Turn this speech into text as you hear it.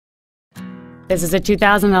This is a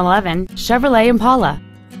 2011 Chevrolet Impala.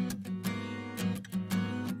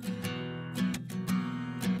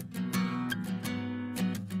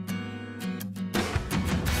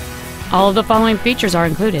 All of the following features are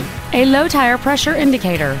included: a low tire pressure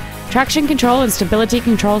indicator, traction control and stability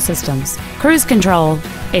control systems, cruise control,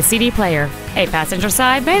 a CD player, a passenger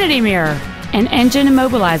side vanity mirror, an engine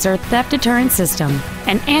immobilizer theft deterrent system,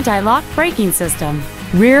 an anti-lock braking system,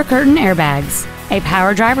 rear curtain airbags, a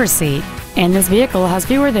power driver's seat, and this vehicle has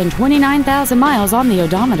fewer than 29,000 miles on the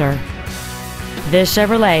odometer. This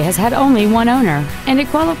Chevrolet has had only one owner, and it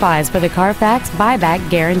qualifies for the Carfax buyback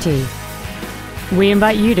guarantee. We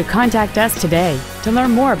invite you to contact us today to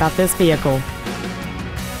learn more about this vehicle.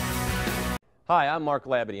 Hi, I'm Mark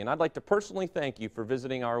Labadie, and I'd like to personally thank you for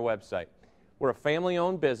visiting our website. We're a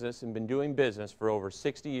family-owned business and been doing business for over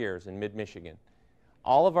 60 years in mid-Michigan.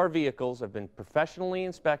 All of our vehicles have been professionally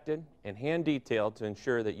inspected and hand-detailed to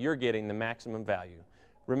ensure that you're getting the maximum value.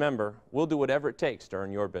 Remember, we'll do whatever it takes to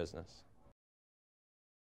earn your business.